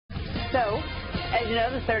So, as you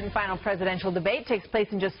know, the third and final presidential debate takes place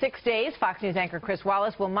in just 6 days. Fox News anchor Chris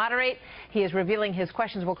Wallace will moderate. He is revealing his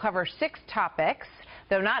questions will cover 6 topics,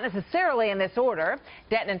 though not necessarily in this order: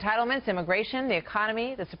 debt and entitlements, immigration, the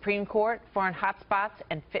economy, the Supreme Court, foreign hotspots,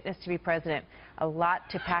 and fitness to be president. A lot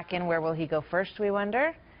to pack in. Where will he go first, we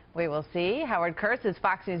wonder? We will see. Howard Kurtz is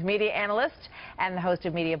Fox News media analyst and the host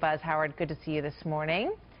of Media Buzz. Howard, good to see you this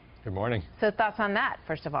morning. Good morning. So thoughts on that,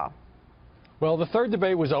 first of all? Well, the third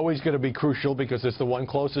debate was always going to be crucial because it's the one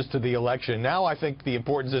closest to the election. Now I think the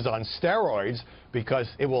importance is on steroids because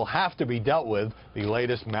it will have to be dealt with. The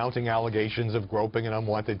latest mounting allegations of groping and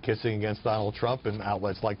unwanted kissing against Donald Trump in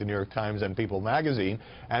outlets like the New York Times and People magazine,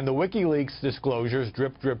 and the WikiLeaks disclosures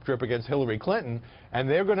drip, drip, drip against Hillary Clinton. And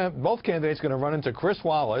both candidates are going to run into Chris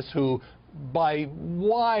Wallace, who by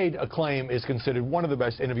wide acclaim is considered one of the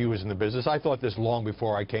best interviewers in the business. I thought this long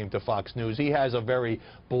before I came to Fox News. He has a very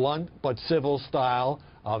blunt but civil style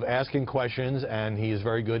of asking questions, and he is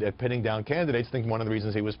very good at pinning down candidates. I think one of the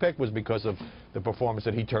reasons he was picked was because of the performance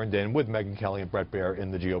that he turned in with Megyn Kelly and Bret Baier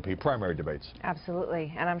in the GOP primary debates.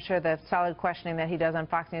 Absolutely, and I'm sure the solid questioning that he does on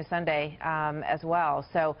Fox News Sunday as well.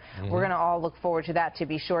 So we're going to all look forward to that, to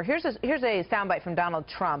be sure. Here's a soundbite from Donald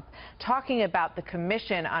Trump talking about the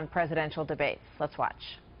Commission on Presidential Debates. Let's watch.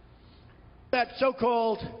 That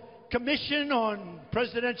so-called Commission on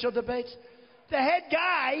Presidential Debates, the head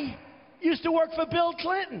guy used to work for Bill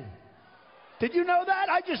Clinton. Did you know that?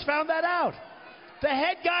 I just found that out. The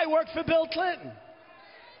head guy worked for Bill Clinton.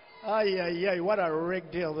 What a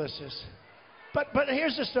rigged deal this is. But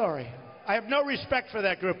here's the story. I have no respect for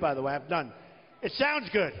that group, by the way. I have none. It sounds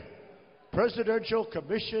good. Presidential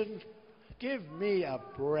Commission. Give me a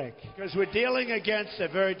break. Because we're dealing against a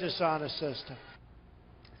very dishonest system.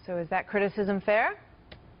 So is that criticism fair?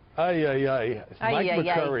 Mike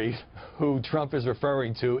McCurry, who Trump is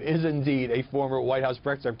referring to, is indeed a former White House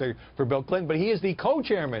press secretary for Bill Clinton, but he is the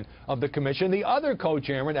co-chairman of the commission. The other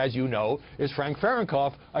co-chairman, as you know, is Frank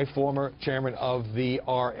Fahrenkopf, a former chairman of the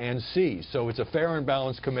RNC. So it's a fair and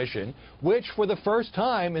balanced commission, which for the first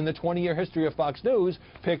time in the 20-year history of Fox News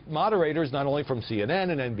picked moderators not only from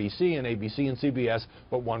CNN and NBC and ABC and CBS,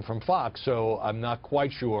 but one from Fox. So I'm not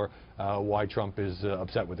quite sure why Trump is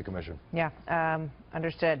upset with the commission. Yeah,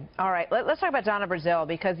 understood. All right, let's talk about Donna Brazile,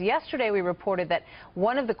 because yesterday we reported that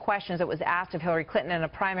one of the questions that was asked of Hillary Clinton in a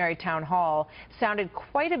primary town hall sounded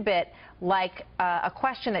quite a bit like a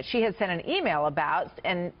question that she had sent an email about,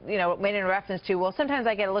 and, you know, made in reference to, well, sometimes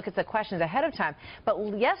I get a look at the questions ahead of time.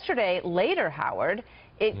 But yesterday, later, Howard,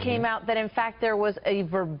 it came out that, in fact, there was a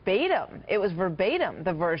verbatim, it was verbatim,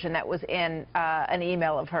 the version that was in an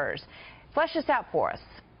email of hers. Flesh this out for us.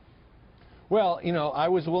 Well, you know, I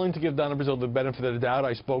was willing to give Donna Brazile the benefit of the doubt.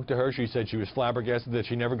 I spoke to her. She said she was flabbergasted that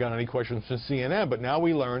she never got any questions from CNN. But now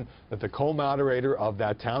we learn that the co-moderator of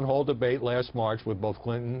that town hall debate last March with both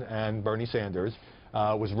Clinton and Bernie Sanders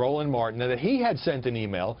was Roland Martin, and that he had sent an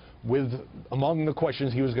email with, among the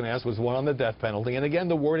questions he was going to ask was one on the death penalty. And again,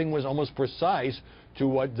 the wording was almost precise to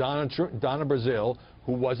what Donna Brazile,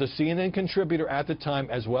 who was a CNN contributor at the time,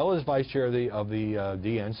 as well as vice chair of the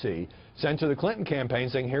DNC, sent to the Clinton campaign,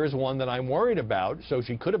 saying, here's one that I'm worried about. So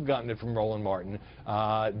she could have gotten it from Roland Martin.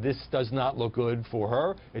 This does not look good for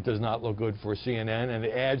her. It does not look good for CNN, and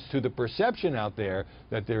it adds to the perception out there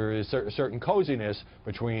that there is a certain coziness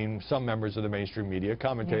between some members of the mainstream media,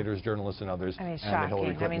 commentators, journalists, and others. I mean, and the Hillary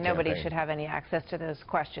Clinton I mean, nobody campaign should have any access to those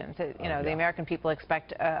questions. You know, the American people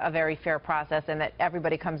expect a very fair process, and that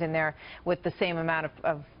everybody comes in there with the same amount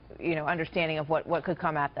of you know, understanding of what could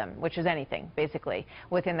come at them, which is anything, basically,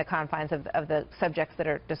 within the confines of the subjects that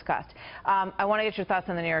are discussed. I want to get your thoughts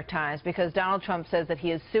on the New York Times, because Donald Trump says that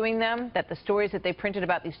he is suing them, that the stories that they printed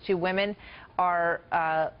about these 2 women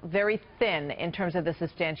are very thin in terms of the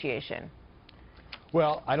substantiation.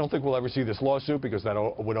 Well, I don't think we'll ever see this lawsuit, because that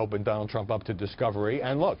would open Donald Trump up to discovery.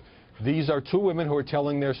 And look, these are 2 women who are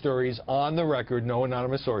telling their stories on the record, no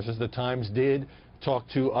anonymous sources. The Times did talk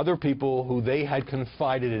to other people who they had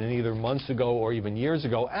confided in either months ago or even years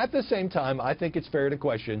ago. At the same time, I think it's fair to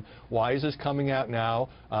question, why is this coming out now?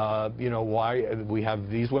 You know, why we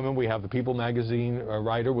have these women, we have the People magazine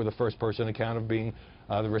writer with a first-person account of being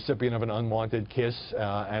the recipient of an unwanted kiss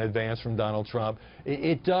and advance from Donald Trump.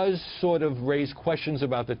 It does sort of raise questions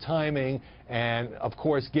about the timing, and of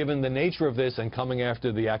course, given the nature of this and coming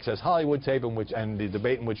after the Access Hollywood tape and the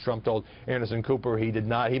debate in which Trump told Anderson Cooper he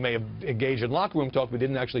may have engaged in locker room talk but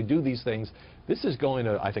didn't actually do these things, this is going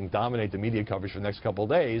to, I think, dominate the media coverage for the next couple of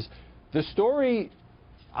days. The story,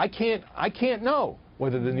 I can't know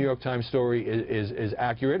whether the New York Times story is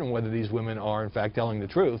accurate and whether these women are, in fact, telling the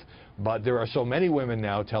truth. But there are so many women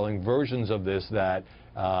now telling versions of this that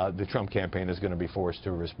the Trump campaign is going to be forced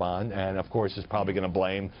to respond, and of course is probably going to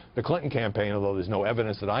blame the Clinton campaign, although there's no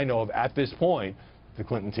evidence that I know of at this point the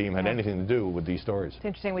Clinton team had anything to do with these stories. It's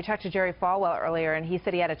interesting. We talked to Jerry Falwell earlier, and he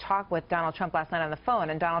said he had a talk with Donald Trump last night on the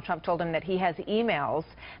phone, and Donald Trump told him that he has emails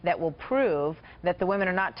that will prove that the women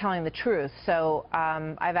are not telling the truth. So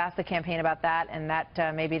I've asked the campaign about that, and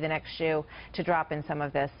that may be the next shoe to drop in some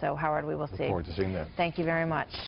of this. So, Howard, we will see. Look forward to seeing that. Thank you very much.